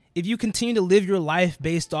if you continue to live your life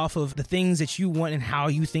based off of the things that you want and how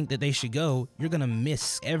you think that they should go, you're going to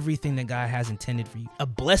miss everything that God has intended for you. A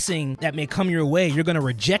blessing that may come your way, you're going to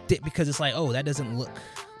reject it because it's like, oh, that doesn't look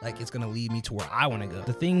like it's going to lead me to where I want to go.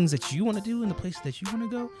 The things that you want to do and the places that you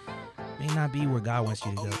want to go may not be where God wants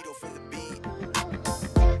you to go.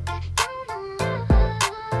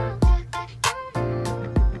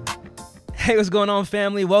 Hey, what's going on,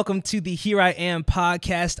 family? Welcome to the Here I Am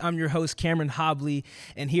podcast. I'm your host, Cameron Hobley,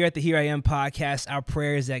 and here at the Here I Am podcast, our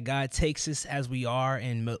prayer is that God takes us as we are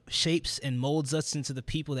and shapes and molds us into the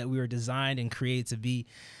people that we were designed and created to be.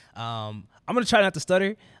 I'm going to try not to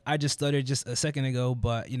stutter. I just stuttered just a second ago,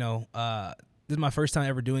 but, this is my first time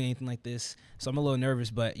ever doing anything like this, so I'm a little nervous,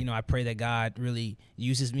 but, I pray that God really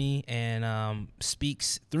uses me and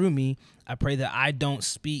speaks through me. I pray that I don't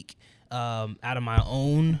speak out of my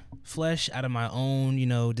own flesh, out of my own,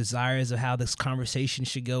 desires of how this conversation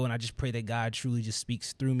should go. And I just pray that God truly just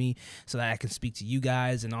speaks through me so that I can speak to you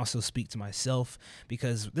guys and also speak to myself,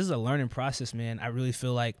 because this is a learning process, man. I really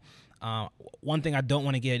feel like one thing I don't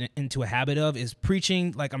want to get into a habit of is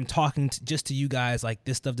preaching like I'm talking just to you guys, like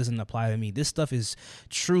this stuff doesn't apply to me. This stuff is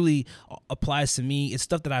truly applies to me. It's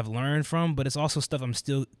stuff that I've learned from, but it's also stuff I'm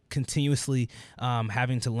still continuously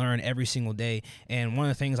having to learn every single day. And one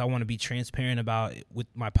of the things I want to be transparent about with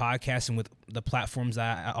my podcast and with the platforms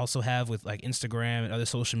I also have with like Instagram and other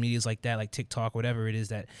social medias like that, like TikTok, whatever it is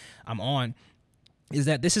that I'm on, is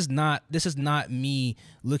that this is not me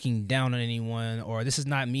looking down on anyone, or this is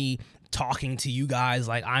not me talking to you guys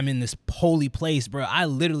like I'm in this holy place, bro. I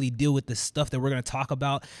literally deal with the stuff that we're going to talk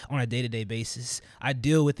about on a day-to-day basis. I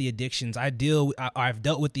deal with the addictions. I've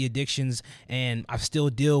dealt with the addictions, and I still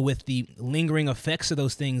deal with the lingering effects of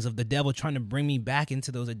those things, of the devil trying to bring me back into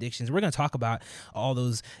those addictions. We're going to talk about all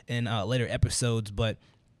those in later episodes, but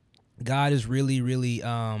God is really, really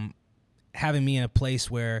having me in a place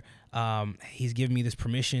where he's given me this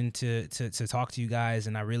permission to talk to you guys,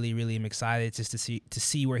 and I really, really am excited just to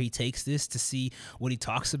see where he takes this, to see what he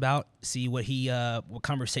talks about, see what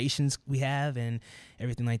conversations we have, and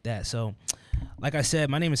everything like that. So, like I said,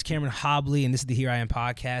 my name is Cameron Hobley, and this is the Here I Am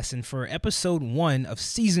podcast. And for episode 1 of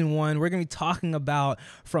season 1, we're going to be talking about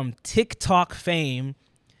from TikTok fame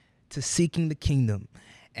to seeking the kingdom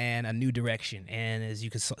and a new direction. And as you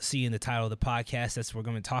can see in the title of the podcast, that's what we're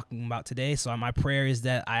going to be talking about today. So my prayer is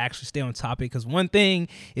that I actually stay on topic, because one thing,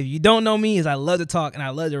 if you don't know me, is I love to talk and I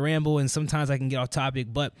love to ramble, and sometimes I can get off topic,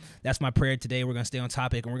 but that's my prayer today. We're going to stay on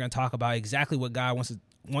topic, and we're going to talk about exactly what God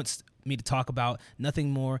wants me to talk about,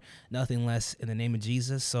 nothing more, nothing less, in the name of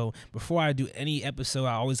Jesus. So before I do any episode,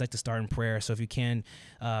 I always like to start in prayer. So if you can,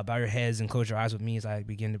 bow your heads and close your eyes with me as I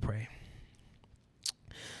begin to pray.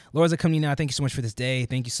 Lord, as I come to you now, thank you so much for this day.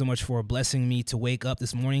 Thank you so much for blessing me to wake up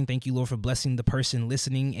this morning. Thank you, Lord, for blessing the person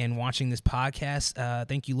listening and watching this podcast.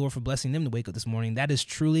 Thank you, Lord, for blessing them to wake up this morning. That is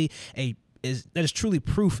truly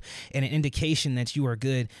proof and an indication that you are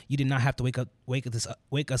good. You did not have to wake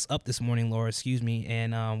us up this morning, Lord. Excuse me.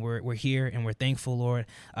 And we're here, and we're thankful, Lord.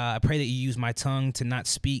 I pray that you use my tongue to not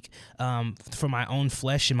speak for my own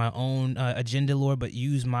flesh and my own agenda, Lord, but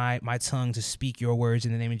use my tongue to speak your words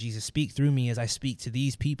in the name of Jesus. Speak through me as I speak to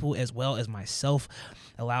these people as well as myself.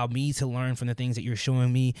 Allow me to learn from the things that you're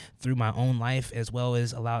showing me through my own life, as well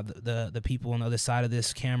as allow the people on the other side of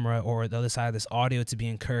this camera or the other side of this audio to be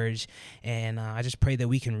encouraged. And I just pray that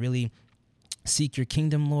we can really seek your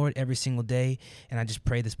kingdom, Lord, every single day. And I just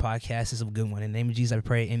pray this podcast is a good one. In the name of Jesus, I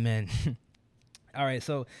pray. Amen. All right.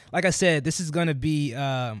 So like I said, this is going to be,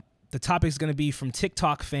 the topic is going to be from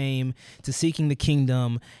TikTok fame to seeking the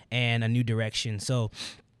kingdom and a new direction. So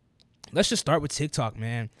let's just start with TikTok,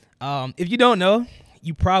 man. If you don't know,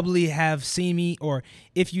 you probably have seen me, or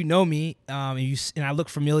if you know me, and I look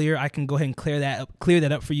familiar, I can go ahead and clear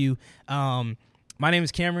that up for you. My name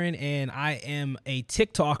is Cameron, and I am a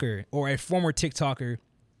TikToker, or a former TikToker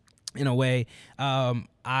in a way.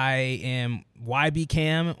 I am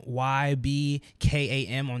YBCam,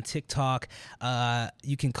 YBKAM on TikTok.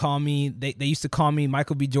 You can call me, they used to call me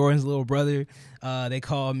Michael B. Jordan's little brother. They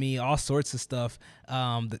call me all sorts of stuff.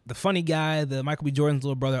 The funny guy, the Michael B. Jordan's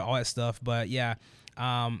little brother, all that stuff. But yeah,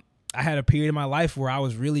 I had a period in my life where I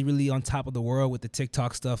was really, really on top of the world with the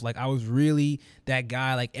TikTok stuff. Like, I was really that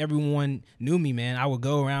guy. Like, everyone knew me, man. I would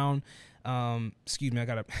go around. Excuse me, I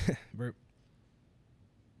got a burp.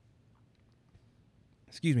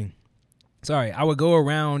 Excuse me. Sorry. I would go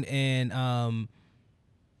around and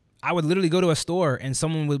I would literally go to a store and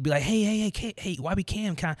someone would be like, hey, YB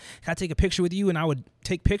Cam, can I take a picture with you? And I would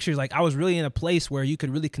take pictures. Like, I was really in a place where you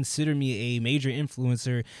could really consider me a major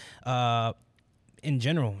influencer, in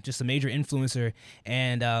general, just a major influencer.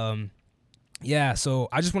 And Yeah, so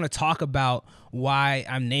I just want to talk about why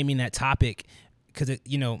I'm naming that topic, because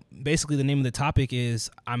basically the name of the topic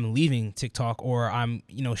is I'm leaving TikTok, or I'm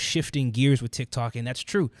shifting gears with TikTok, and that's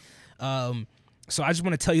true. So I just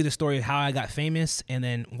want to tell you the story of how I got famous, and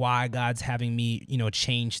then why God's having me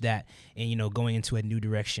change that and going into a new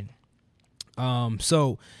direction.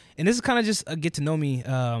 So, and this is kind of just a get to know me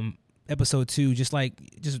episode 2, just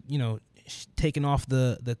taking off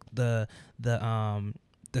the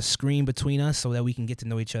screen between us so that we can get to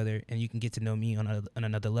know each other, and you can get to know me on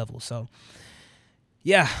another level. So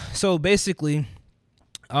yeah, so basically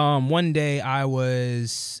one day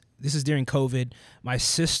this is during COVID, my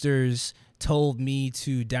sisters told me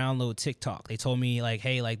to download TikTok. They told me like,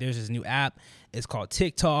 hey, like there's this new app, it's called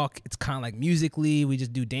TikTok. It's kind of like Musical.ly. We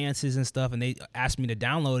just do dances and stuff, and they asked me to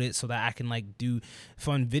download it so that I can like do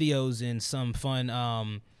fun videos and some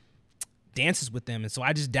fun dances with them. And so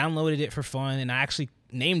I just downloaded it for fun, and I actually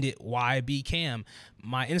named it YB Cam.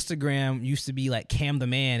 My Instagram used to be like Cam the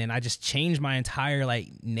Man, and I just changed my entire like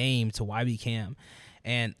name to YB Cam.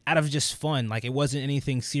 And out of just fun, like it wasn't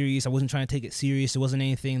anything serious. I wasn't trying to take it serious. It wasn't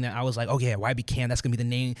anything that I was like, oh yeah, YB Cam, that's gonna be the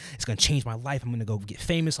name. It's gonna change my life. I'm gonna go get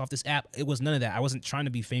famous off this app. It was none of that. I wasn't trying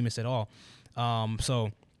to be famous at all. So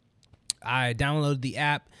I downloaded the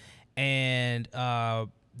app, and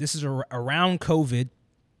this is around COVID.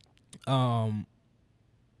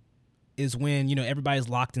 Is when everybody's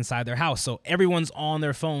locked inside their house, so everyone's on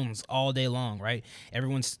their phones all day long, right?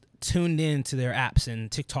 Everyone's tuned in to their apps,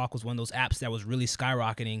 and TikTok was one of those apps that was really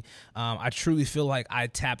skyrocketing. I truly feel like I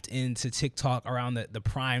tapped into TikTok around the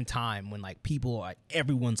prime time when like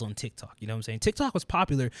everyone's on TikTok. You know what I'm saying? TikTok was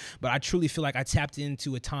popular, but I truly feel like I tapped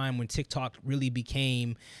into a time when TikTok really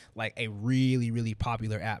became like a really, really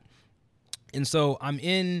popular app. And so I'm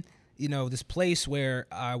in this place where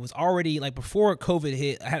I was already like, before COVID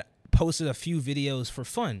hit, I had posted a few videos for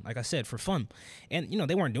fun, like I said, for fun, and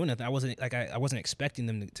they weren't doing nothing. I wasn't expecting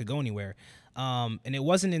them to go anywhere, and it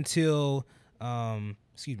wasn't until I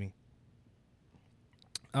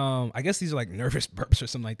guess these are like nervous burps or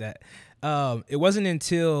something like that. It wasn't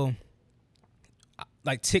until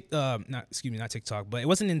not TikTok, but it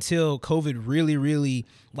wasn't until COVID really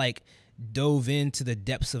like dove into the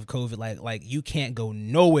depths of COVID, like you can't go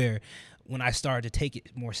nowhere, when I started to take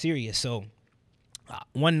it more serious. So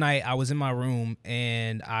one night I was in my room,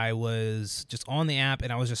 and I was just on the app,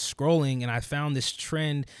 and I was just scrolling, and I found this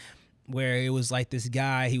trend where it was like this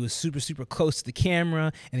guy, he was super, super close to the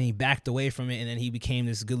camera, and then he backed away from it, and then he became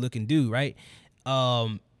this good looking dude, right?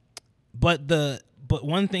 But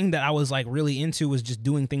one thing that I was like really into was just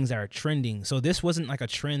doing things that are trending. So this wasn't like a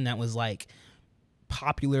trend that was like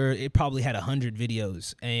popular. It probably had 100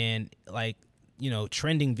 videos, and like,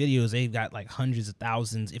 trending videos, they've got like hundreds of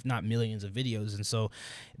thousands, if not millions of videos. And so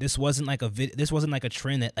this wasn't like a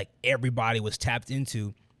trend that like everybody was tapped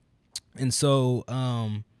into. And so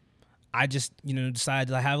I just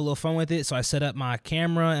decided to have a little fun with it. So I set up my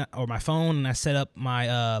camera or my phone, and I set up my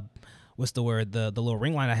the little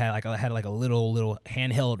ring light I had. Like I had like a little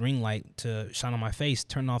handheld ring light to shine on my face,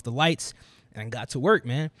 turn off the lights, and got to work,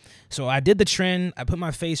 man. So I did the trend. I put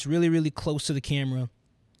my face really, really close to the camera,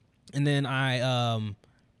 and then I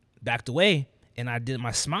backed away, and I did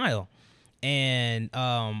my smile, and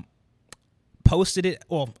posted it.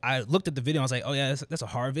 Well, I looked at the video, and I was like, oh yeah, that's a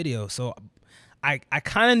hard video. So I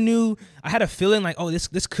kind of knew, I had a feeling like, oh,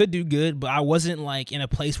 this could do good, but I wasn't like in a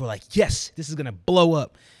place where like, yes, this is gonna blow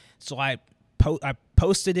up. So I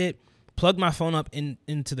posted it, plugged my phone up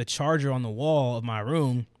into the charger on the wall of my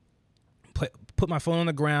room, put my phone on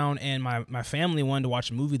the ground, and my family wanted to watch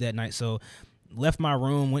a movie that night, so left my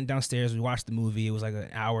room, went downstairs, we watched the movie. It was like an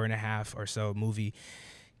hour and a half or so movie.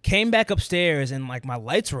 Came back upstairs, and like my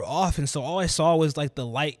lights were off, and so all I saw was like the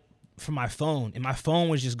light from my phone, and my phone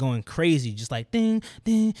was just going crazy, just like ding,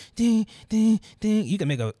 ding, ding, ding, ding. You can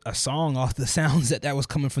make a song off the sounds that was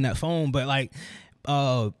coming from that phone, but like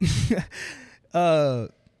I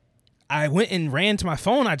went and ran to my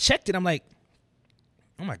phone, I checked it, I'm like,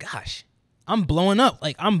 oh my gosh, I'm blowing up.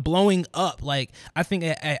 Like I'm blowing up. Like I think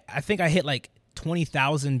I hit like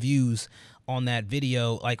 20,000 views on that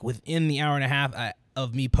video, like within the hour and a half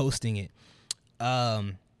of me posting it.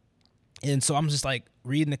 And so I'm just like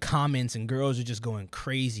reading the comments, and girls are just going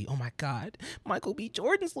crazy. Oh my God, Michael B.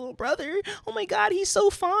 Jordan's little brother. Oh my God, he's so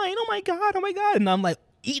fine. Oh my God. And I'm like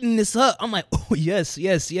eating this up. I'm like, oh yes.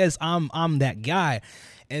 I'm that guy.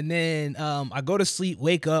 And then I go to sleep,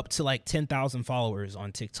 wake up to like 10,000 followers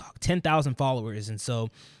on TikTok, 10,000 followers. And so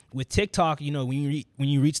with TikTok, when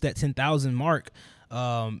you reach that 10,000 mark, it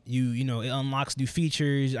unlocks new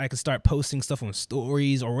features. I could start posting stuff on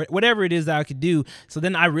stories or whatever it is that I could do. So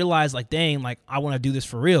then I realized like, dang, like I want to do this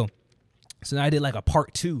for real. So then I did like a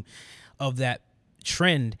part 2 of that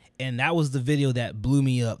trend, and that was the video that blew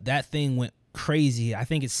me up. That thing went crazy. I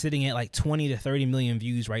think it's sitting at like 20 to 30 million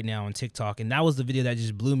views right now on TikTok, and that was the video that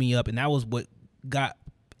just blew me up, and that was what got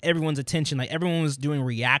everyone's attention. Like, everyone was doing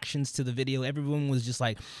reactions to the video. Everyone was just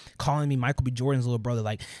like calling me Michael B. Jordan's little brother.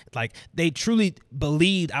 Like they truly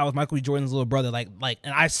believed I was Michael B. Jordan's little brother. Like,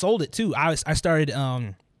 and I sold it too. I started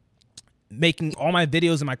making all my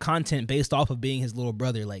videos and my content based off of being his little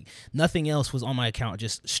brother. Like, nothing else was on my account,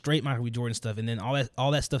 just straight Michael B. Jordan stuff. And then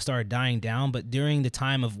all that stuff started dying down. But during the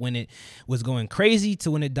time of when it was going crazy to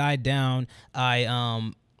when it died down,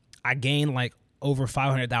 I gained like over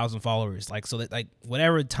 500,000 followers. Like, so that, like,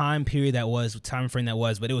 whatever time period that was, time frame that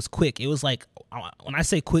was, but it was quick. It was like, when I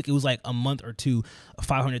say quick, it was like a month or two of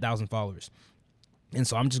 500,000 followers. And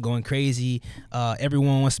so I'm just going crazy.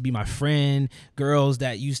 Everyone wants to be my friend. Girls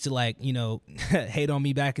that used to, like, you know, hate on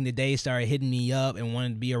me back in the day started hitting me up and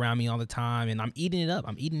wanted to be around me all the time. And I'm eating it up.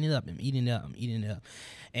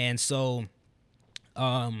 And so,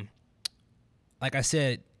 like I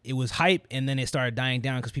said, it was hype, and then it started dying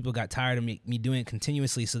down because people got tired of me doing it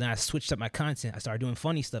continuously. So then I switched up my content. I started doing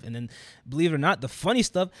funny stuff, and then, believe it or not, the funny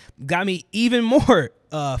stuff got me even more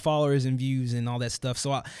followers and views and all that stuff. So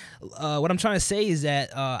what I'm trying to say is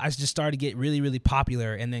that I just started to get really, really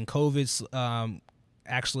popular, and then COVID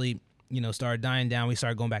actually, you know, started dying down. We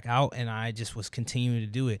started going back out, and I just was continuing to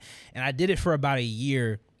do it, and I did it for about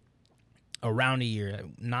around a year,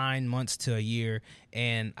 9 months to a year,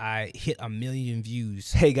 and I hit 1 million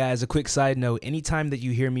views. Hey guys, a quick side note, anytime that you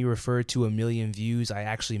hear me refer to 1 million views, I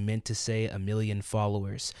actually meant to say 1 million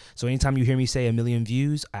followers. So anytime you hear me say 1 million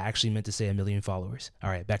views, I actually meant to say 1 million followers. All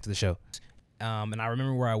right, back to the show. And I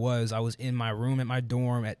remember where I was in my room at my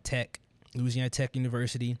dorm at Louisiana Tech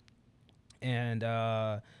University, and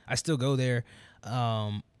I still go there.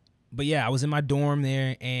 But yeah, I was in my dorm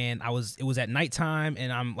there, and it was at nighttime, and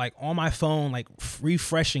I'm like on my phone, like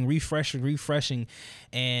refreshing.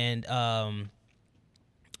 And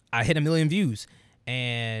I hit 1 million views,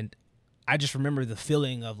 and I just remember the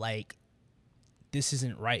feeling of like, this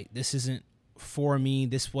isn't right. This isn't for me.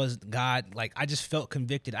 This was God. Like, I just felt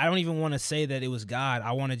convicted. I don't even want to say that it was God.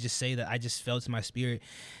 I want to just say that I just felt in my spirit,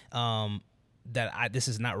 that this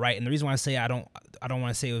is not right. And the reason why I say I don't want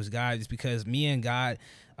to say it was God is because me and God,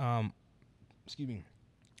 my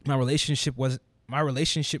relationship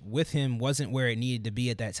with him wasn't where it needed to be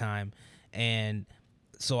at that time. And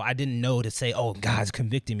so I didn't know to say, oh, God's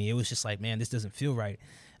convicting me. It was just like, man, this doesn't feel right.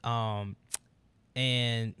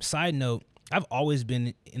 And side note, I've always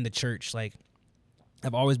been in the church. Like,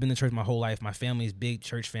 I've always been in church my whole life. My family is big.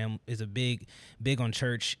 Church family is big on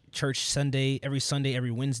church. Church Sunday, every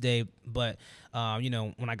Wednesday. But, you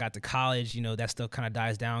know, when I got to college, you know, that stuff kind of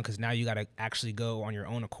dies down because now you got to actually go on your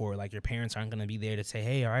own accord. Like, your parents aren't going to be there to say,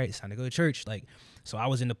 hey, all right, it's time to go to church. Like, so I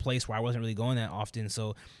was in a place where I wasn't really going that often.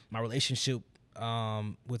 So my relationship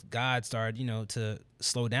with God started, you know, to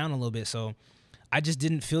slow down a little bit. So I just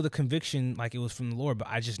didn't feel the conviction like it was from the Lord, but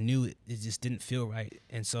I just knew it just didn't feel right.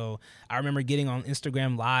 And so I remember getting on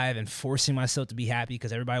Instagram Live and forcing myself to be happy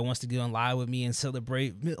because everybody wants to get on live with me and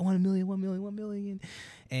celebrate 1 million.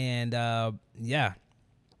 And yeah,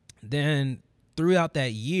 then throughout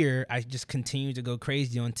that year, I just continued to go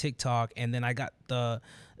crazy on TikTok. And then I got the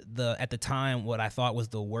at the time, what I thought was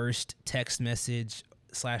the worst text message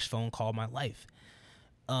 / phone call of my life.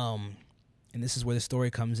 And this is where the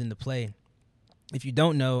story comes into play. If you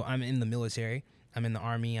don't know, I'm in the military. I'm in the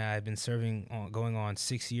Army. I've been serving going on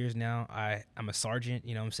 6 years now. I'm a sergeant,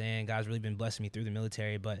 you know what I'm saying? God's really been blessing me through the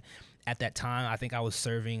military. But at that time, I think I was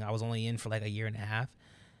only in for like a year and a half.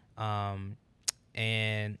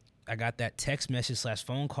 And I got that text message /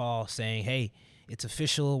 phone call saying, hey, it's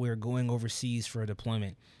official. We're going overseas for a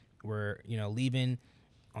deployment. We're, you know, leaving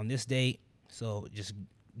on this date. So just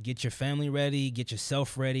get your family ready, get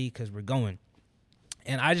yourself ready, because we're going.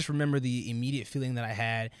 And I just remember the immediate feeling that I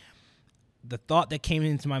had. The thought that came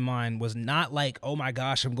into my mind was not like, oh my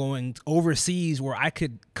gosh, I'm going overseas where I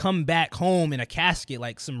could come back home in a casket,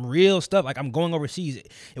 like some real stuff, like I'm going overseas.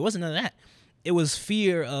 It wasn't none of that. It was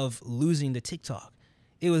fear of losing the TikTok.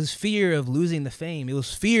 It was fear of losing the fame. It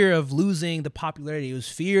was fear of losing the popularity. It was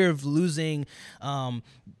fear of losing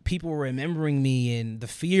people remembering me, and the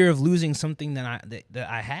fear of losing something that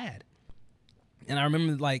I had. And I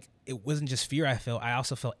remember, like, it wasn't just fear I felt. I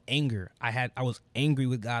also felt anger. I was angry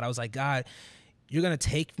with God. I was like, God, you're going to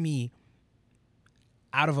take me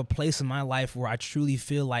out of a place in my life where I truly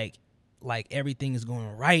feel like everything is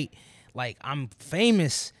going right. Like, I'm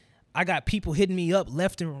famous. I got people hitting me up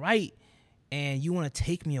left and right. And you want to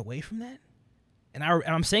take me away from that? And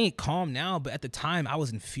I'm saying it calm now, but at the time I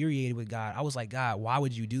was infuriated with God. I was like, God, why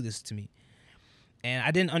would you do this to me? And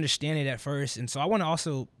I didn't understand it at first. And so I want to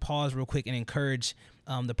also pause real quick and encourage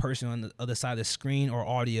the person on the other side of the screen or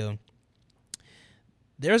audio.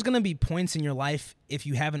 There's going to be points in your life, if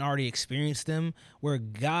you haven't already experienced them, where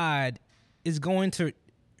God is going to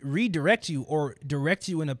redirect you or direct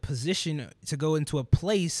you in a position to go into a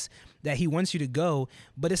place that he wants you to go.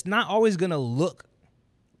 But it's not always going to look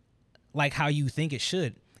like how you think it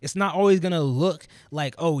should. It's not always going to look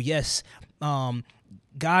like, oh, yes,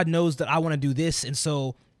 God knows that I want to do this. And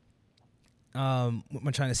so what am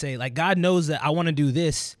I trying to say? Like, God knows that I want to do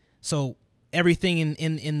this. So everything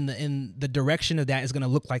in the direction of that is going to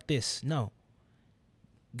look like this. No.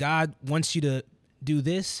 God wants you to do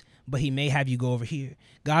this, but he may have you go over here.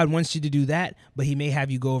 God wants you to do that, but he may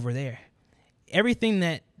have you go over there. Everything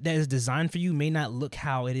that is designed for you may not look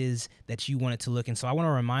how it is that you want it to look. And so I want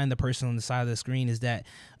to remind the person on the side of the screen is that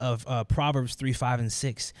of Proverbs 3, 5, and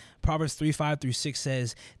 6. Proverbs 3, 5 through 6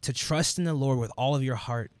 says to trust in the Lord with all of your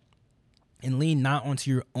heart and lean not onto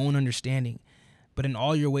your own understanding, but in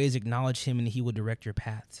all your ways acknowledge him and he will direct your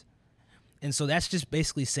paths. And so that's just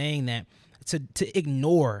basically saying that to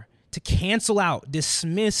ignore, to cancel out,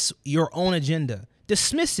 dismiss your own agenda.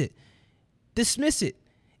 Dismiss it. Dismiss it.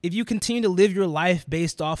 If you continue to live your life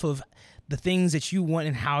based off of the things that you want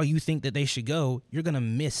and how you think that they should go, you're going to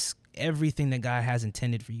miss everything that God has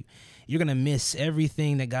intended for you. You're going to miss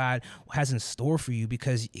everything that God has in store for you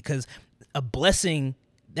because a blessing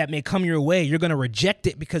that may come your way, you're going to reject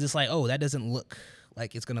it because it's like, oh, that doesn't look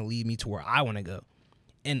like it's going to lead me to where I want to go.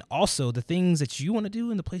 And also the things that you want to do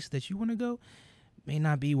and the places that you want to go may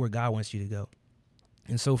not be where God wants you to go.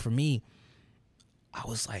 And so for me, I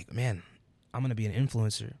was like, man, I'm going to be an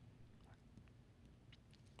influencer.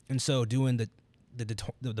 And so doing the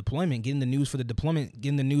deployment, getting the news for the deployment,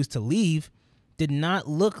 getting the news to leave did not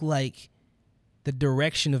look like the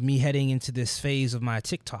direction of me heading into this phase of my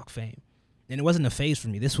TikTok fame. And it wasn't a phase for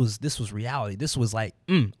me. This was reality. This was like,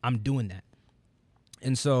 I'm doing that.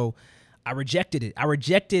 And so I rejected it. I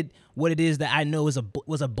rejected what it is that I know was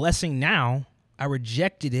a blessing now. I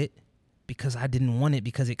rejected it because I didn't want it,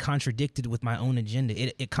 because it contradicted with my own agenda.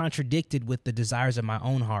 It contradicted with the desires of my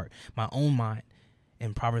own heart, my own mind.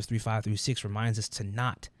 And Proverbs 3, 5 through 6 reminds us to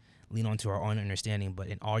not lean onto our own understanding, but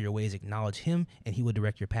in all your ways acknowledge him and he will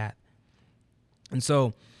direct your path. And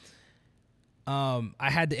so I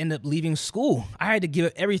had to end up leaving school. I had to give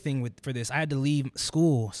up everything for this. I had to leave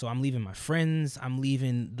school. So I'm leaving my friends. I'm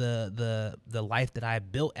leaving the life that I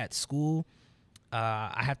built at school.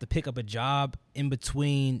 I have to pick up a job in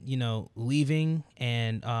between, leaving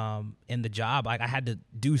and the job. Like I had to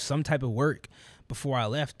do some type of work before I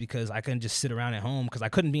left because I couldn't just sit around at home because I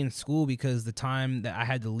couldn't be in school because the time that I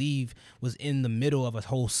had to leave was in the middle of a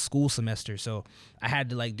whole school semester. So I had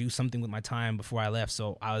to do something with my time before I left.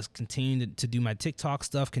 So I was continuing to do my TikTok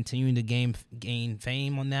stuff, continuing to gain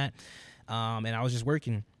fame on that. And I was just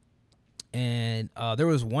working. And there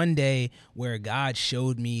was one day where God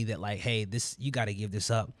showed me that hey, you got to give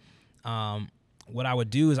this up. What I would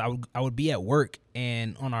do is I would be at work,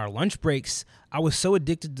 and on our lunch breaks, I was so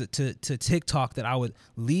addicted to TikTok that I would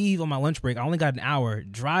leave on my lunch break. I only got an hour,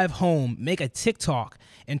 drive home, make a TikTok,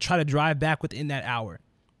 and try to drive back within that hour.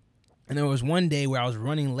 And there was one day where I was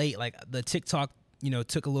running late, the TikTok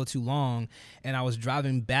took a little too long, and I was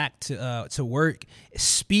driving back to work,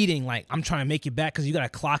 speeding, I'm trying to make it back because you got to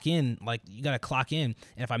clock in, And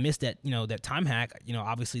if I miss that, that time hack,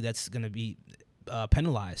 obviously that's going to be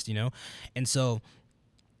penalized, And so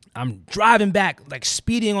I'm driving back,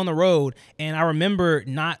 speeding on the road, and I remember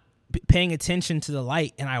not paying attention to the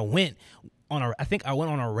light, and I went on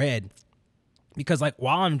a red because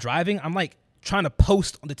while I'm driving, I'm trying to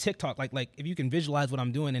post on the TikTok, if you can visualize what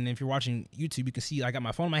I'm doing, and if you're watching YouTube, you can see I got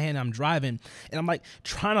my phone in my hand and I'm driving, and I'm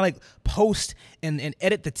trying to post and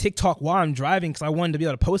edit the TikTok while I'm driving because I wanted to be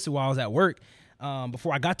able to post it while I was at work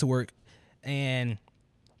before I got to work, and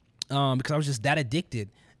because I was just that addicted,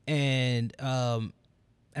 and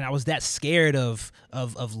I was that scared of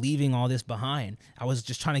leaving all this behind. I was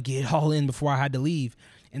just trying to get it all in before I had to leave.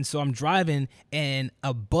 And so I'm driving, and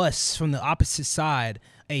a bus from the opposite side,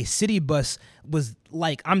 a city bus, was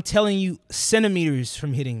I'm telling you, centimeters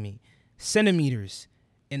from hitting me. Centimeters.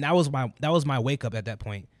 And that was my wake up at that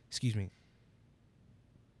point. Excuse me.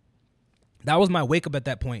 That was my wake up at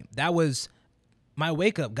that point. That was my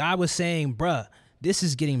wake up. God was saying, bruh, this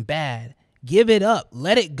is getting bad. Give it up.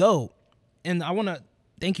 Let it go. And I want to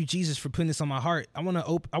thank you, Jesus, for putting this on my heart. I want to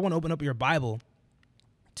open up your Bible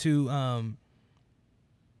to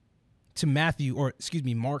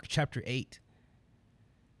Mark chapter 8.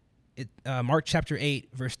 Mark chapter 8,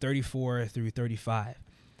 verse 34 through 35.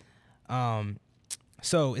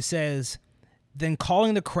 So it says, Then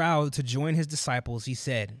calling the crowd to join his disciples, he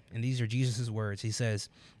said, and these are Jesus' words, he says,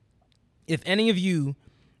 if any of you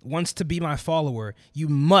wants to be my follower, you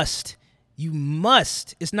must,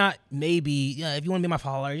 it's not maybe, if you want to be my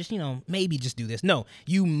follower, just, maybe just do this. No,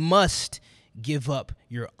 you must give up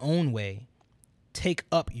your own way, take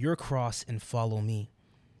up your cross and follow me.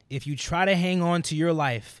 If you try to hang on to your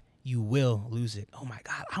life, you will lose it. Oh my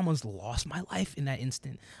God, I almost lost my life in that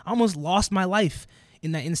instant.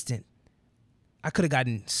 I could have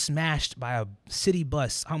gotten smashed by a city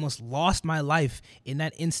bus. I almost lost my life in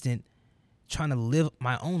that instant trying to live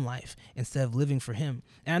my own life instead of living for him.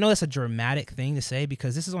 And I know that's a dramatic thing to say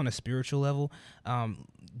because this is on a spiritual level.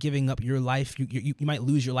 Giving up your life, you might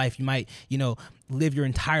lose your life. You might, live your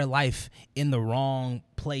entire life in the wrong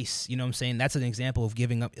place. You know what I'm saying? That's an example of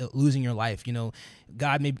giving up, losing your life.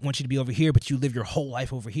 God may want you to be over here, but you live your whole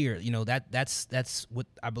life over here. That's what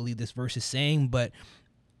I believe this verse is saying. But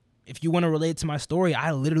if you want to relate to my story,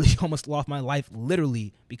 I literally almost lost my life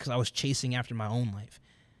because I was chasing after my own life.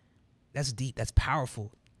 That's deep. That's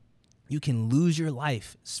powerful. You can lose your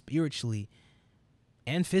life spiritually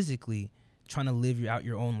and physically trying to live out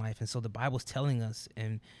your own life. And so the Bible's telling us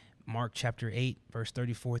in Mark chapter 8, verse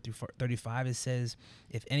 34 through 35, it says,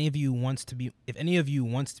 if any of you wants to be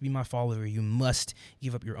my follower, you must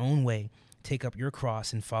give up your own way, take up your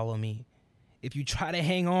cross and follow me. If you try to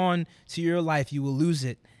hang on to your life, you will lose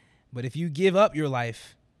it. But if you give up your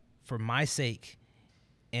life for my sake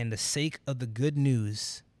and the sake of the good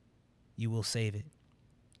news, you will save it.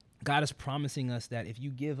 God is promising us that if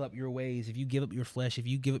you give up your ways, if you give up your flesh, if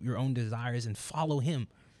you give up your own desires and follow him,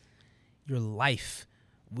 your life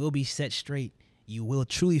will be set straight. You will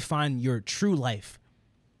truly find your true life.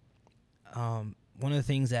 One of the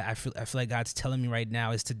things that I feel like God's telling me right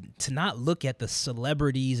now is to not look at the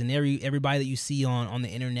celebrities and everybody that you see on the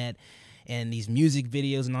internet and these music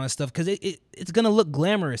videos and all that stuff, because it's going to look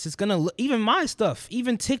glamorous. It's going to look, even my stuff,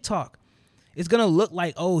 even TikTok, it's going to look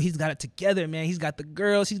like, oh, he's got it together, man. He's got the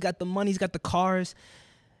girls, he's got the money, he's got the cars.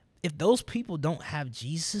 If those people don't have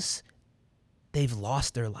Jesus, they've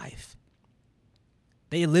lost their life.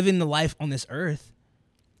 They live in the life on this earth,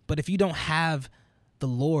 but if you don't have the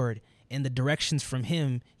Lord and the directions from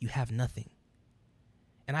him, you have nothing.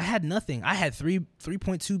 And I had nothing. I had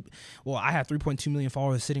 3.2 million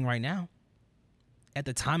followers sitting right now. At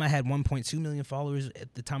the time, I had 1.2 million followers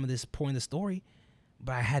at the time of this point in the story,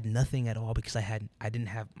 but I had nothing at all because I didn't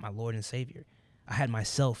have my Lord and Savior. I had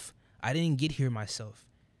myself. I didn't get here myself.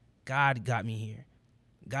 God got me here.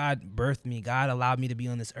 God birthed me. God allowed me to be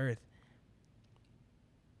on this earth.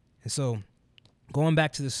 And so, going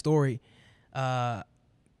back to the story,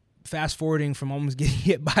 fast forwarding from almost getting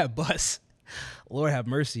hit by a bus, Lord have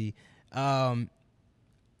mercy.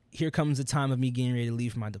 Here comes the time of me getting ready to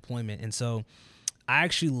leave for my deployment. And so I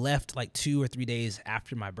actually left like 2 or 3 days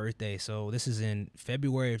after my birthday. So this is in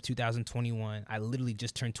February of 2021. I literally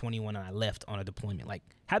just turned 21 and I left on a deployment. Like,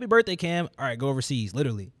 happy birthday, Cam. All right, go overseas.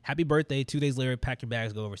 Literally. Happy birthday. 2 days later, pack your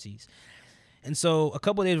bags, go overseas. And so a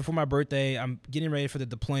couple of days before my birthday, I'm getting ready for the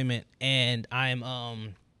deployment and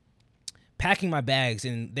I'm packing my bags,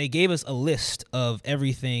 and they gave us a list of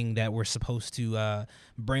everything that we're supposed to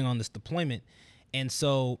bring on this deployment. And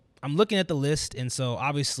so I'm looking at the list, and so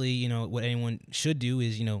obviously, what anyone should do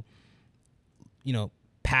is,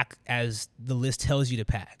 pack as the list tells you to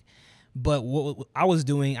pack. But what I was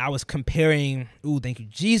doing, I was comparing, thank you,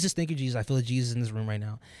 Jesus. I feel like Jesus in this room right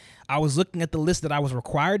now. I was looking at the list that I was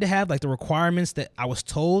required to have, like the requirements that I was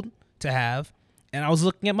told to have, and I was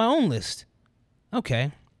looking at my own list.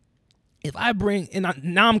 Okay. If I bring,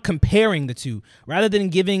 now I'm comparing the two, rather than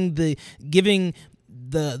giving the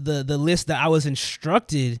list that I was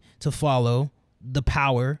instructed to follow, the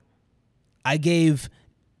power, I gave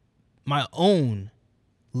my own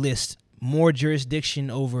list more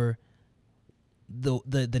jurisdiction over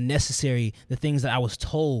the necessary, the things that I was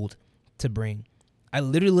told to bring. I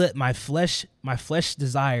literally let my flesh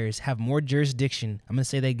desires have more jurisdiction. I'm going to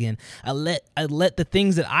say that again. I let the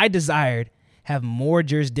things that I desired have more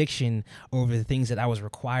jurisdiction over the things that I was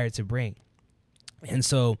required to bring. And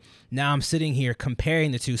so now I'm sitting here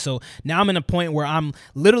comparing the two. So now I'm in a point where I'm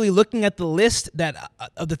literally looking at the list that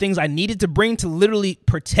of the things I needed to bring to literally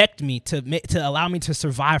protect me, to allow me to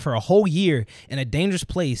survive for a whole year in a dangerous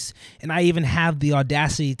place. And I even have the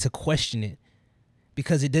audacity to question it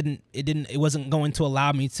because it wasn't going to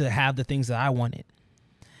allow me to have the things that I wanted.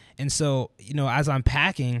 And so, as I'm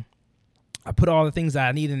packing, I put all the things that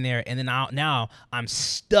I need in there, and then now I'm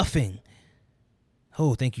stuffing.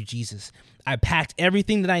 Oh, thank you, Jesus. I packed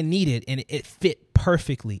everything that I needed, and it fit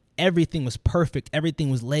perfectly. Everything was perfect. Everything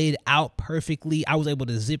was laid out perfectly. I was able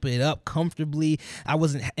to zip it up comfortably. I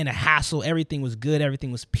wasn't in a hassle. Everything was good.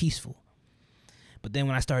 Everything was peaceful. But then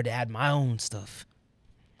when I started to add my own stuff,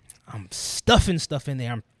 I'm stuffing stuff in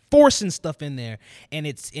there. I'm forcing stuff in there, and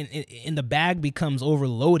it's in the bag becomes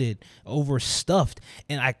overloaded, overstuffed.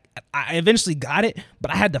 And I eventually got it,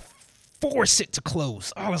 but I had to force it to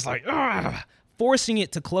close. I was like, forcing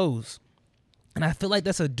it to close. And I feel like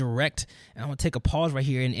that's a direct, and I'm going to take a pause right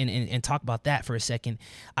here and talk about that for a second.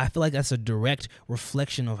 I feel like that's a direct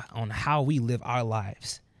reflection on how we live our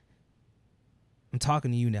lives. I'm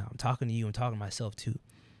talking to you now. I'm talking to you. I'm talking to myself too.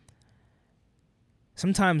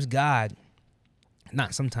 God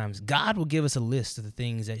will give us a list of the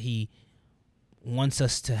things that he wants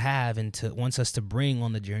us to have and wants us to bring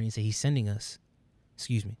on the journeys that he's sending us.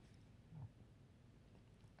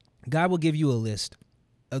 God will give you a list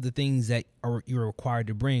of the things that you're required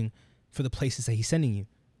to bring for the places that he's sending you.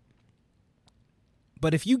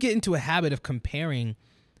 But if you get into a habit of comparing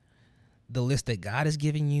the list that God is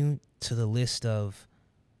giving you to the list of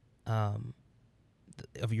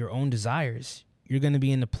your own desires, you're going to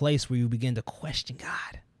be in a place where you begin to question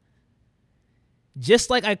God. Just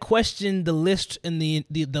like I questioned the list in the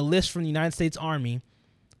list from the United States Army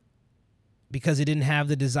because it didn't have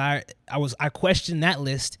the desire. I questioned that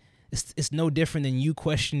list. It's no different than you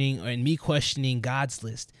questioning and me questioning God's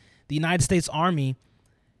list. The United States Army,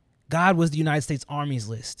 God was the United States Army's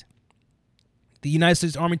list. The United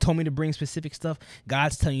States Army told me to bring specific stuff.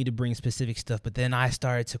 God's telling you to bring specific stuff. But then I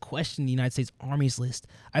started to question the United States Army's list.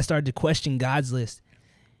 I started to question God's list.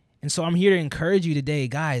 And so I'm here to encourage you today,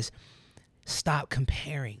 guys, stop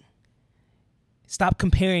comparing. Stop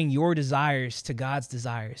comparing your desires to God's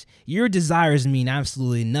desires. Your desires mean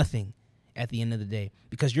absolutely nothing at the end of the day,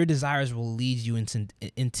 because your desires will lead you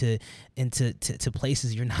into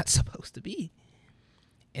places you're not supposed to be.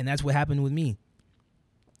 And that's what happened with me.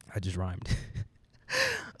 I just rhymed.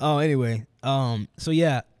 Anyway. So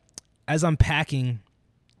yeah, as I'm packing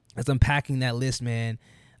that list, man,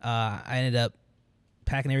 I ended up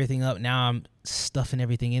packing everything up. Now I'm stuffing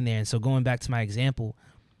everything in there. And so going back to my example,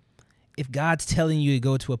 if God's telling you to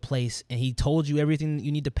go to a place and he told you everything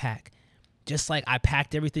you need to pack, just like I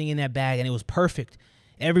packed everything in that bag and it was perfect.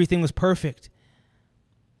 Everything was perfect.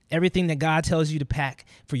 Everything that God tells you to pack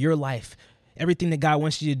for your life, everything that God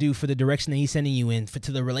wants you to do for the direction that he's sending you in,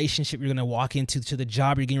 to the relationship you're going to walk into, to the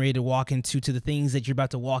job you're getting ready to walk into, to the things that you're about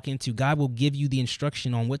to walk into, God will give you the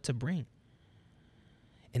instruction on what to bring.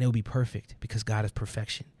 And it will be perfect because God is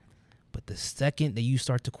perfection. But the second that you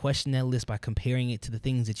start to question that list by comparing it to the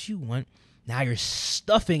things that you want, now you're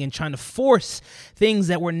stuffing and trying to force things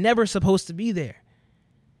that were never supposed to be there.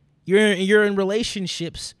 You're in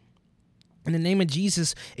relationships in the name of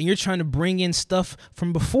Jesus, and you're trying to bring in stuff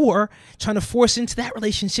from before, trying to force into that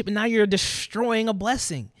relationship, and now you're destroying a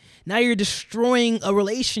blessing. Now you're destroying a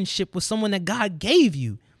relationship with someone that God gave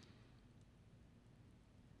you.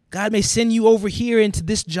 God may send you over here into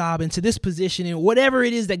this job, into this position, and whatever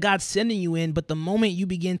it is that God's sending you in, but the moment you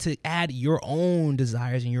begin to add your own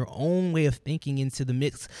desires and your own way of thinking into the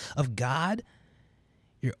mix of God,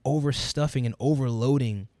 you're overstuffing and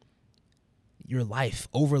overloading your life,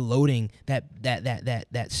 overloading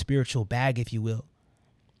that spiritual bag, if you will.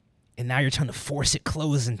 And now you're trying to force it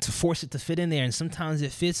closed and to force it to fit in there, and sometimes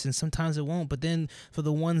it fits and sometimes it won't. But then for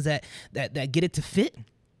the ones that get it to fit,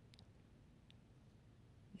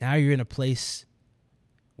 now you're in a place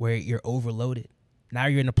where you're overloaded. Now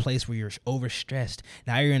you're in a place where you're overstressed.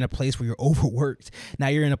 Now you're in a place where you're overworked. Now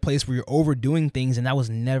you're in a place where you're overdoing things, and that was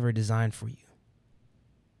never designed for you.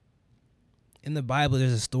 In the Bible,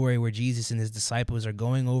 there's a story where Jesus and his disciples are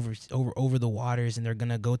going over the waters, and they're going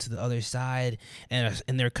to go to the other side, and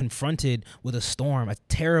they're confronted with a storm, a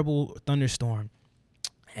terrible thunderstorm.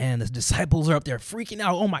 And the disciples are up there freaking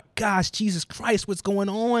out. Oh my gosh, Jesus Christ, what's going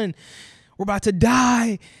on? We're about to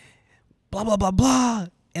die, blah, blah, blah, blah.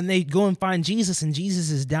 And they go and find Jesus, and Jesus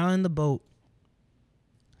is down in the boat,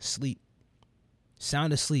 asleep,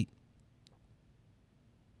 sound asleep,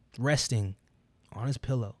 resting on his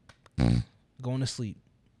pillow, going to sleep.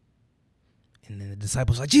 And then the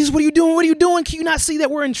disciples are like, Jesus, what are you doing? What are you doing? Can you not see that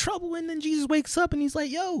we're in trouble? And then Jesus wakes up, and he's like,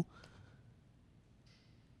 yo.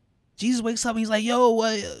 Jesus wakes up, and he's like, yo,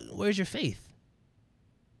 where's your faith?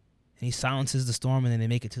 And he silences the storm, and then they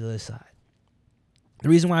make it to the other side. The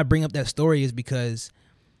reason why I bring up that story is because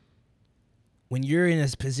when you're in a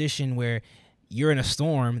position where you're in a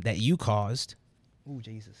storm that you caused, ooh,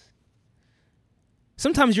 Jesus.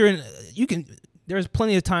 Sometimes there's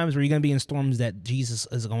plenty of times where you're going to be in storms that Jesus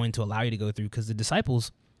is going to allow you to go through, because the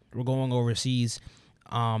disciples were going overseas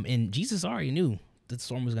And Jesus already knew the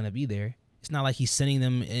storm was going to be there. It's not like he's sending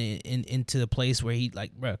them into a place where he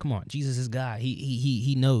like, bro, come on. Jesus is God.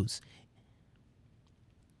 He knows.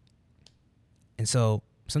 And so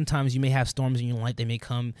sometimes you may have storms in your life. They may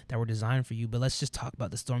come that were designed for you, but let's just talk about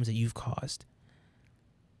the storms that you've caused.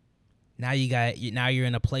 Now you're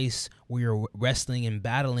in a place where you're wrestling and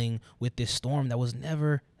battling with this storm that was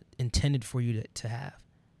never intended for you to have.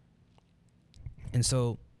 And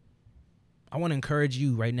so I want to encourage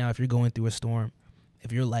you right now, if you're going through a storm,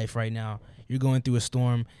 if your life right now, you're going through a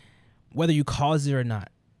storm, whether you caused it or not,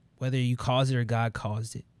 whether you caused it or God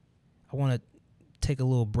caused it, I want to take a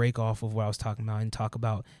little break off of what I was talking about and talk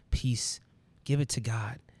about peace. Give it to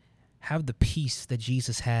God. Have the peace that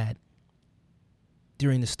Jesus had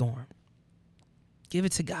during the storm. Give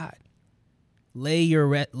it to God. Lay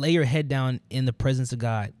your head down in the presence of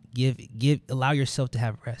God. Allow yourself to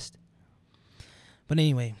have rest. But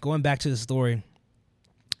anyway, going back to the story,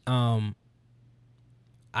 I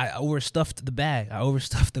overstuffed the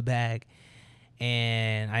bag,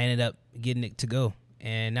 and I ended up getting it to go.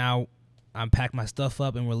 And now I'm packing my stuff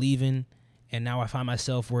up and we're leaving. And now I find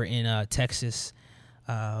myself, we're in Texas.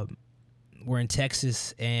 We're in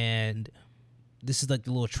Texas, and this is like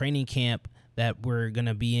the little training camp that we're going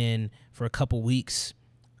to be in for a couple weeks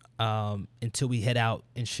until we head out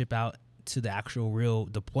and ship out to the actual real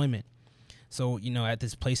deployment. So, at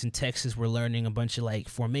this place in Texas, we're learning a bunch of like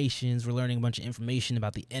formations. We're learning a bunch of information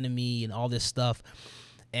about the enemy and all this stuff.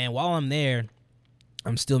 And while I'm there,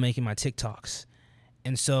 I'm still making my TikToks.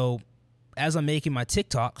 And so as I'm making my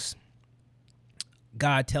TikToks,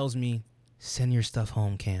 God tells me, send your stuff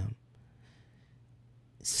home, Cam.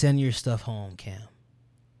 Send your stuff home, Cam.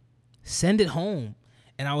 Send it home.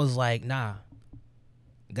 And I was like, nah,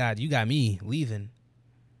 God, you got me leaving.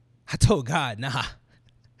 I told God, nah.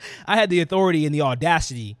 I had the authority and the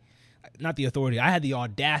audacity, not the authority, I had the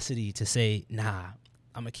audacity to say, nah,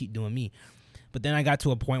 I'm going to keep doing me. But then I got to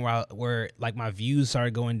a point where like my views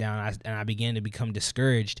started going down, and I began to become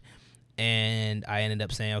discouraged. And I ended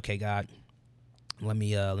up saying, okay, God, let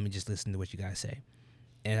me just listen to what you guys say.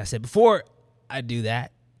 And I said, before I do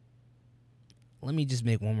that, let me just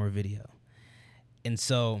make one more video. And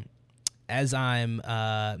so as I'm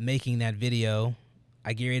making that video,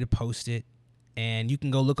 I get ready to post it. And you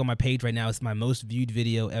can go look on my page right now. It's my most viewed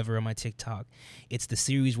video ever on my TikTok. It's the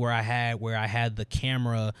series where I had the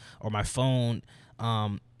camera or my phone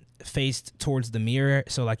faced towards the mirror.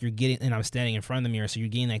 So like and I'm standing in front of the mirror. So you're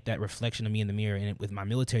getting like that reflection of me in the mirror and with my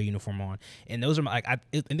military uniform on. And those are I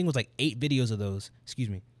think it was like 8 videos of those. Excuse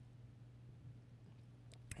me.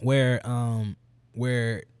 Where I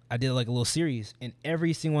did like a little series, and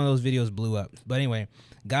every single one of those videos blew up. But anyway,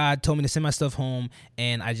 God told me to send my stuff home,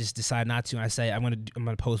 and I just decided not to. And I say I'm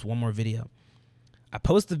gonna post one more video. I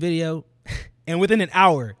post the video, and within an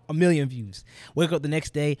hour, 1 million views. Wake up the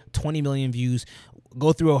next day, 20 million views.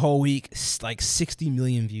 Go through a whole week, like 60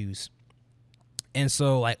 million views. And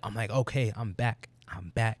so like I'm like, okay, I'm back.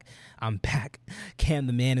 Cam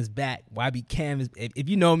the Man is back. YB Cam is, if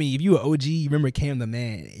you know me, if you an OG, you remember Cam the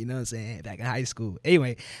Man, you know what I'm saying, back in high school.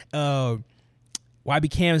 Anyway, YB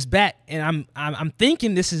Cam is back, and I'm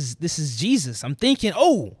thinking this is Jesus. I'm thinking,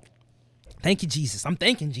 oh, thank you, Jesus. I'm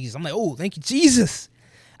thanking Jesus. I'm like, oh, thank you, Jesus.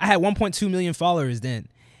 I had 1.2 million followers then.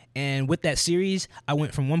 And with that series, I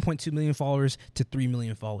went from 1.2 million followers to 3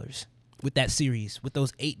 million followers with that series, with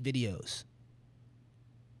those 8 videos.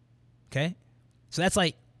 Okay? So that's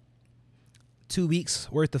like 2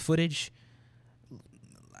 weeks worth of footage.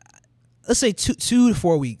 Let's say 2 to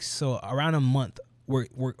 4 weeks. So around a month,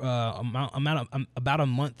 about a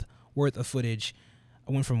month worth of footage.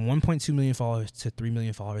 I went from 1.2 million followers to 3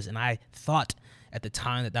 million followers. And I thought at the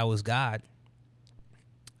time that was God.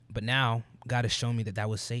 But now God has shown me that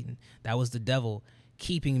was Satan. That was the devil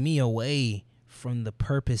keeping me away from the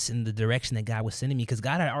purpose and the direction that God was sending me. Because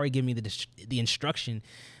God had already given me the instruction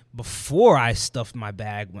before I stuffed my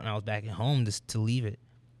bag when I was back at home to leave it.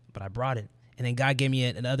 But I brought it. And then God gave me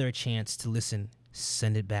another chance to listen,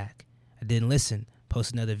 send it back. I didn't listen,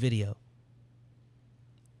 post another video.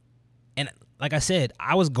 And like I said,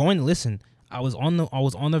 I was going to listen. I was on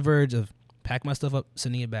the verge of packing my stuff up,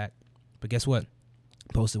 sending it back. But guess what?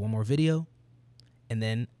 Posted one more video, and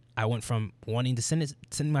then I went from wanting to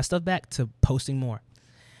sending my stuff back to posting more.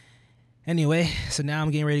 Anyway, so now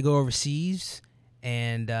I'm getting ready to go overseas,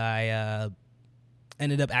 and I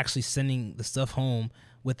ended up actually sending the stuff home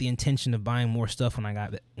with the intention of buying more stuff when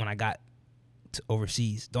I got to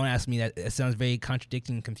overseas. Don't ask me that. It sounds very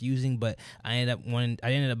contradicting and confusing, but I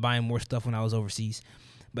ended up buying more stuff when I was overseas.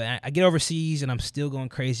 But I get overseas, and I'm still going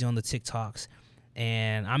crazy on the TikToks.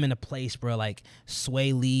 And I'm in a place, bro, like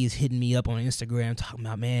Sway Lee is hitting me up on Instagram talking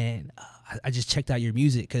about, man, I just checked out your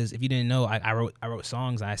music. Because if you didn't know, I wrote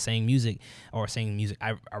songs and I sang music.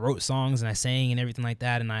 I wrote songs and I sang and everything like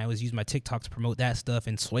that. And I always use my TikTok to promote that stuff.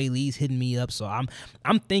 And Sway Lee's hitting me up. So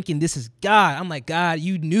I'm thinking this is God. I'm like, God,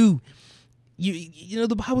 you knew. You know,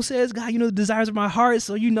 the Bible says, God, you know the desires of my heart.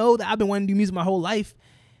 So you know that I've been wanting to do music my whole life.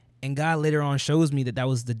 And God later on shows me that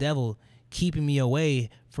was the devil keeping me away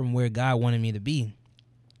from where God wanted me to be.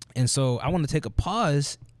 And so I want to take a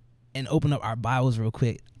pause and open up our Bibles real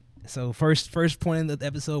quick. So first point in the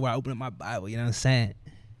episode where I open up my Bible, you know what I'm saying?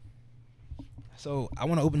 So I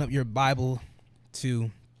want to open up your Bible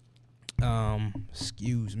to,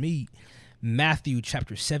 Matthew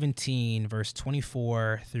chapter 17, verse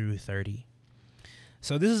 24 through 30.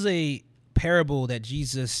 So this is a parable that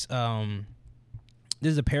Jesus,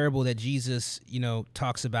 you know,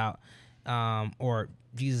 talks about, or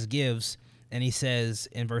Jesus gives, and he says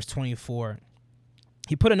in verse 24,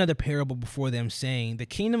 he put another parable before them, saying, the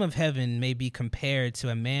kingdom of heaven may be compared to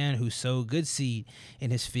a man who sowed good seed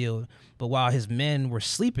in his field, but while his men were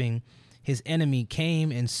sleeping, his enemy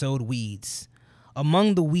came and sowed weeds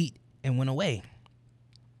among the wheat and went away.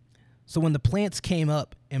 So when the plants came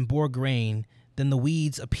up and bore grain, then the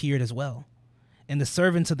weeds appeared as well. And the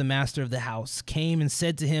servants of the master of the house came and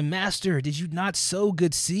said to him, Master, did you not sow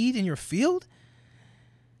good seed in your field?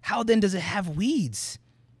 How then does it have weeds?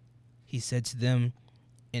 He said to them,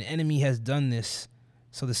 an enemy has done this.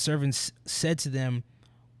 So the servants said to them,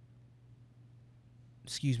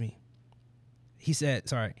 He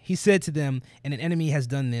said to them, and an enemy has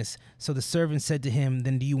done this. So the servant said to him,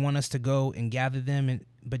 then do you want us to go and gather them?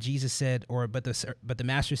 But the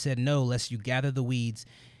master said, no, lest you gather the weeds,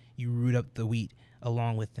 you root up the wheat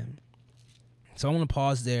along with them. So I want to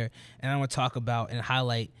pause there, and I want to talk about and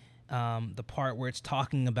highlight the part where it's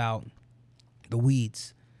talking about the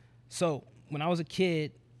weeds. So when I was a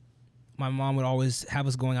kid, my mom would always have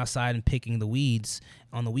us going outside and picking the weeds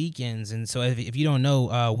on the weekends. And so if you don't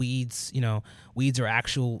know, weeds are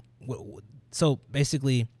actual. So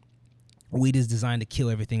basically, weed is designed to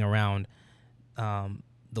kill everything around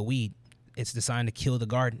the weed. It's designed to kill the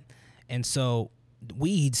garden. And so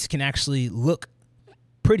weeds can actually look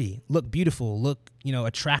pretty, look beautiful, look,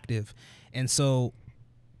 attractive. And so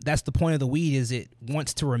that's the point of the weed, is it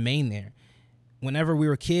wants to remain there. Whenever we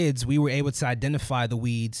were kids, we were able to identify the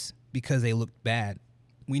weeds because they looked bad.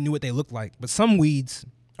 We knew what they looked like. But some weeds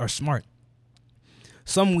are smart.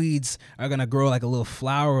 Some weeds are going to grow like a little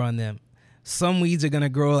flower on them. Some weeds are going to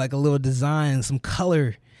grow like a little design, some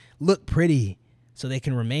color, look pretty, so they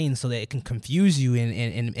can remain, so that it can confuse you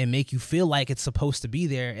and make you feel like it's supposed to be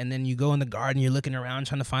there. And then you go in the garden, you're looking around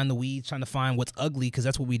trying to find the weeds, trying to find what's ugly, because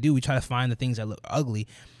that's what we do. We try to find the things that look ugly.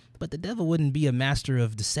 But the devil wouldn't be a master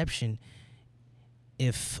of deception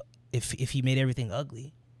if he made everything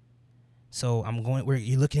ugly. So where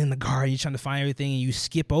you're looking in the garden, you're trying to find everything, and you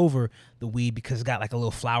skip over the weed because it's got like a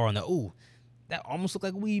little flower on there. Ooh, that almost looked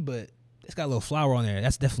like weed, but it's got a little flower on there.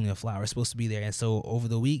 That's definitely a flower. It's supposed to be there. And so over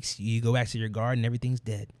the weeks, you go back to your garden, everything's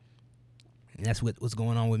dead. And that's what's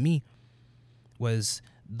going on with me. Was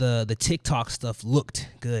the TikTok stuff looked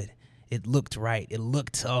good. It looked right. It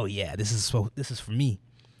looked, oh yeah, this is for me.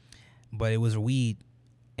 But it was a weed,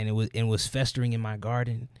 and it was festering in my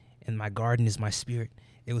garden, and my garden is my spirit.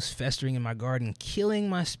 It was festering in my garden, killing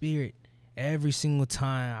my spirit every single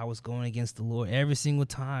time I was going against the Lord, every single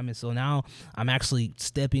time. And so now I'm actually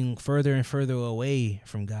stepping further and further away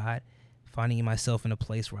from God, finding myself in a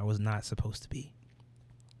place where I was not supposed to be.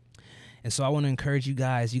 And so I want to encourage you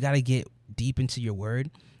guys, you got to get deep into your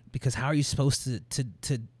word, because how are you supposed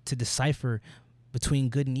to decipher between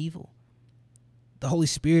good and evil? The Holy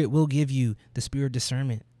Spirit will give you the spirit of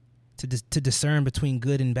discernment to discern between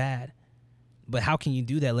good and bad. But how can you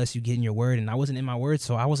do that unless you get in your word? And I wasn't in my word,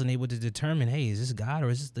 so I wasn't able to determine, hey, is this God or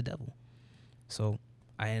is this the devil? So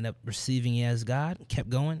I ended up receiving it as God, kept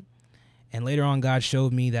going. And later on, God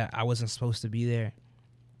showed me that I wasn't supposed to be there.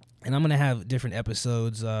 And I'm going to have different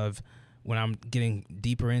episodes of when I'm getting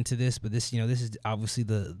deeper into this. But this, this is obviously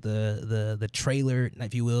the trailer,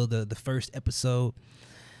 if you will, the first episode.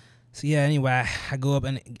 So yeah, anyway, I go up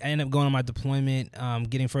and I end up going on my deployment,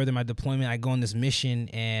 getting further in my deployment. I go on this mission,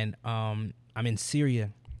 and I'm in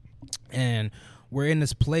Syria, and we're in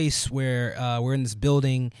this place where we're in this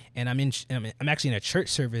building, and I'm actually in a church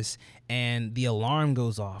service, and the alarm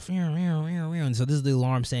goes off. And so this is the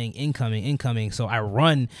alarm saying incoming. So I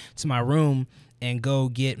run to my room and go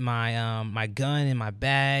get my my gun and my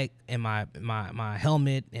bag and my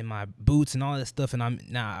helmet and my boots and all that stuff. And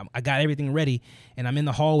I got everything ready, and I'm in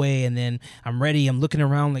the hallway, and then I'm ready. I'm looking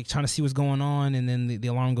around, like trying to see what's going on, and then the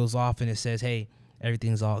alarm goes off, and it says, "Hey,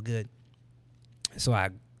 Everything's all good. So I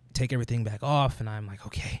take everything back off, and I'm like,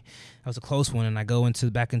 okay, that was a close one. And I go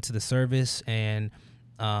back into the service, and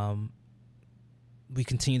we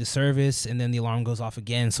continue the service, and then the alarm goes off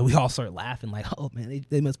again. So we all start laughing, like, oh man,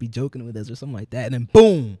 they must be joking with us or something like that. And then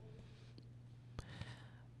boom,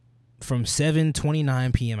 from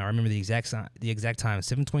 7:29 p.m. I remember the exact time,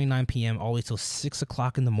 7:29 p.m. all the way till 6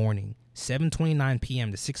 o'clock in the morning. 7:29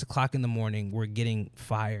 p.m. to 6 o'clock in the morning, we're getting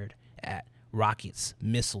fired at. Rockets,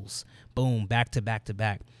 missiles, boom, back to back to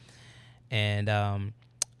back. And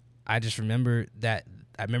I just remember that.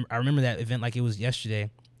 I remember that event like it was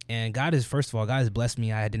yesterday. And God has blessed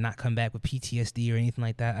me. I did not come back with PTSD or anything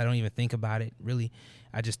like that. I don't even think about it, really.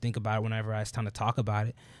 I just think about it whenever it's time to talk about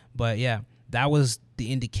it. But yeah, that was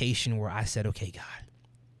the indication where I said, okay, God,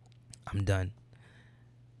 I'm done.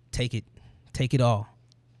 Take it all.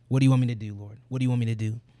 What do you want me to do, Lord? What do you want me to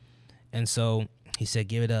do? And so he said,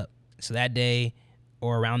 give it up. So that day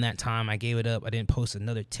or around that time, I gave it up. I didn't post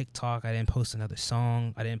another TikTok. I didn't post another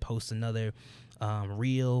song. I didn't post another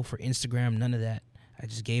reel for Instagram. None of that. I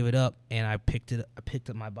just gave it up, and I picked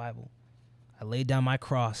up my Bible. I laid down my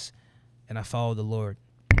cross, and I followed the Lord.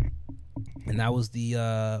 And that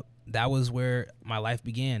was where my life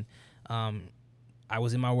began. I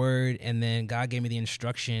was in my word, and then God gave me the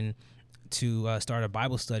instruction to start a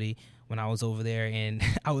Bible study when I was over there. And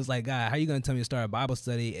I was like, God, how are you going to tell me to start a Bible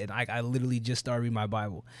study? And I literally just started reading my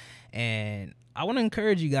Bible. And I want to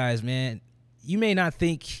encourage you guys, man. You may not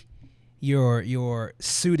think you're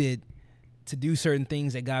suited to do certain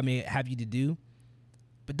things that God may have you to do,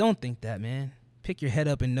 but don't think that, man. Pick your head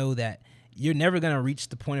up and know that you're never going to reach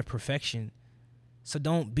the point of perfection. So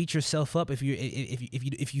don't beat yourself up if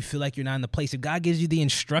you feel like you're not in the place. If God gives you the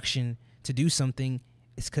instruction to do something,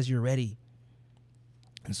 it's because you're ready.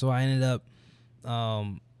 And so I ended up,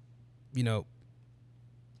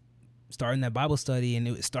 starting that Bible study, and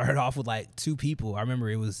it started off with like 2 people. I remember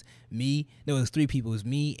it was me. No, it was 3 people. It was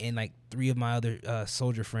me and like 3 of my other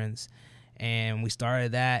soldier friends. And we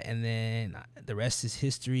started that, and then the rest is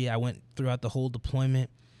history. I went throughout the whole deployment.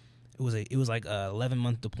 It was like a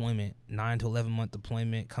 11-month deployment, 9 to 11-month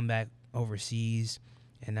deployment, come back overseas.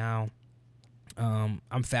 And now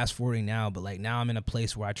I'm fast forwarding now, but like now I'm in a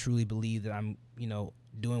place where I truly believe that I'm,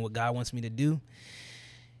 doing what God wants me to do.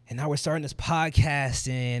 And now we're starting this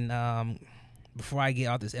podcast. And before I get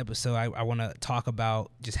off this episode, I want to talk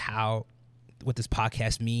about just what this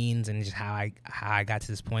podcast means and just how I got to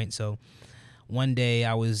this point. So one day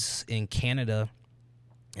I was in Canada,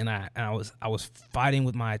 and I was fighting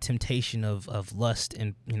with my temptation of lust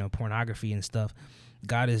and pornography and stuff.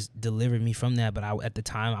 God has delivered me from that, but at the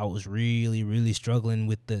time I was really, really struggling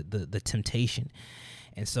with the temptation.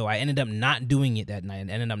 And so I ended up not doing it that night.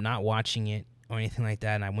 I ended up not watching it or anything like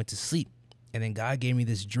that, and I went to sleep. And then God gave me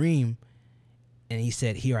this dream, and he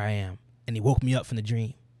said, here I am. And he woke me up from the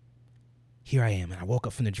dream. Here I am. And I woke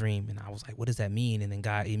up from the dream, and I was like, what does that mean? And then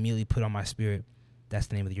God immediately put on my spirit, that's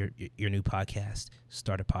the name of your new podcast,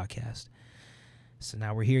 Start a Podcast. So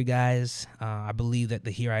now we're here, guys. I believe that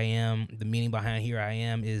the Here I Am, the meaning behind Here I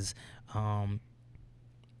Am is,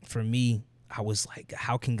 for me, I was like,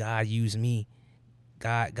 how can God use me?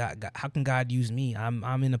 God, how can God use me?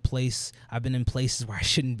 I'm in a place. I've been in places where I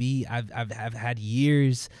shouldn't be. I've had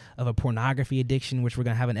years of a pornography addiction, which we're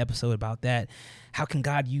gonna have an episode about that. How can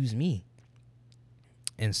God use me?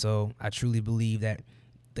 And so I truly believe that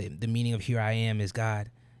the meaning of Here I Am is God.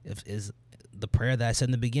 Is the prayer that I said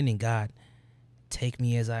in the beginning. God, take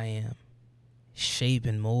me as I am, shape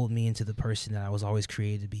and mold me into the person that I was always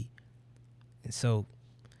created to be. And so,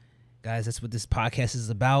 guys, that's what this podcast is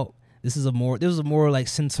about. This is a more like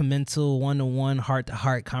sentimental, one-to-one,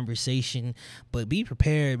 heart-to-heart conversation. But be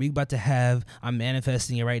prepared. I'm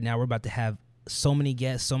manifesting it right now. We're about to have so many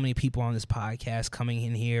guests, so many people on this podcast coming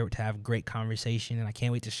in here to have great conversation, and I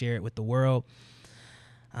can't wait to share it with the world.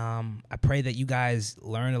 I pray that you guys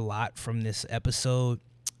learn a lot from this episode.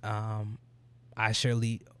 I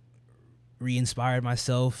surely re-inspired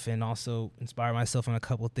myself and also inspired myself on a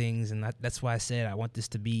couple of things, and that's why I said I want this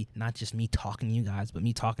to be not just me talking to you guys, but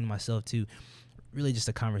me talking to myself too. Really just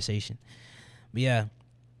a conversation. But yeah,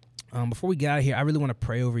 before we get out of here, I really want to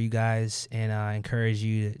pray over you guys and encourage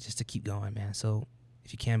you to keep going, man. So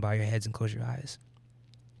if you can, bow your heads and close your eyes.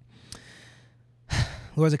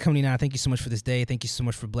 Lord, as I come to you now, thank you so much for this day. Thank you so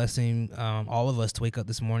much for blessing all of us to wake up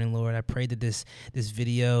this morning, Lord. I pray that this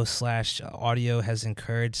video / audio has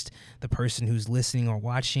encouraged the person who's listening or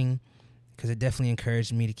watching, because it definitely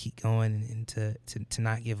encouraged me to keep going and to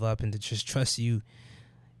not give up and to just trust you.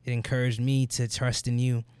 It encouraged me to trust in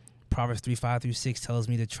you. Proverbs 3:5-6 tells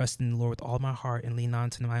me to trust in the Lord with all my heart and lean on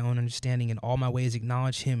to my own understanding. In all my ways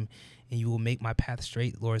acknowledge him, and you will make my path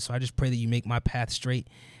straight, Lord. So I just pray that you make my path straight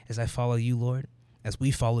as I follow you, Lord, as we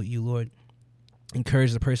follow you, Lord.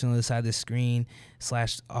 Encourage the person on the side of the screen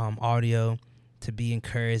 / audio to be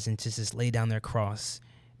encouraged and to just lay down their cross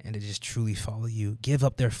and to just truly follow you. Give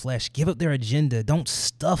up their flesh. Give up their agenda. Don't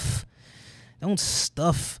stuff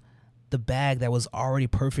the bag that was already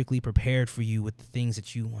perfectly prepared for you with the things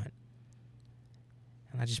that you want.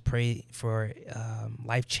 And I just pray for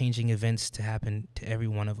life-changing events to happen to every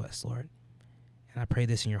one of us, Lord. And I pray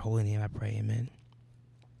this in your holy name. I pray, amen.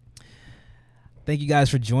 Thank you guys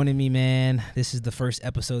for joining me, man. This is the first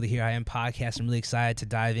episode of the Here I Am podcast. I'm really excited to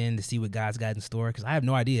dive in to see what God's got in store because I have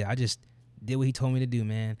no idea. I just did what he told me to do,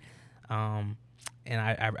 man. And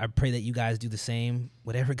I pray that you guys do the same.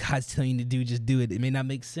 Whatever God's telling you to do, just do it. It may not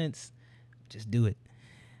make sense. Just do it.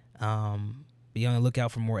 Be on the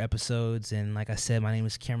lookout for more episodes. And like I said, my name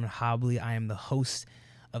is Cameron Hobley. I am the host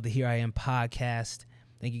of the Here I Am podcast.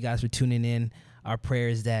 Thank you guys for tuning in. Our prayer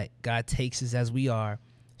is that God takes us as we are,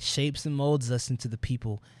 shapes and molds us into the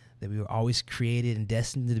people that we were always created and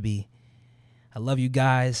destined to be. I love you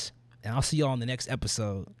guys, and I'll see y'all on the next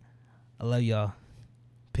episode. I love y'all.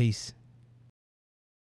 Peace.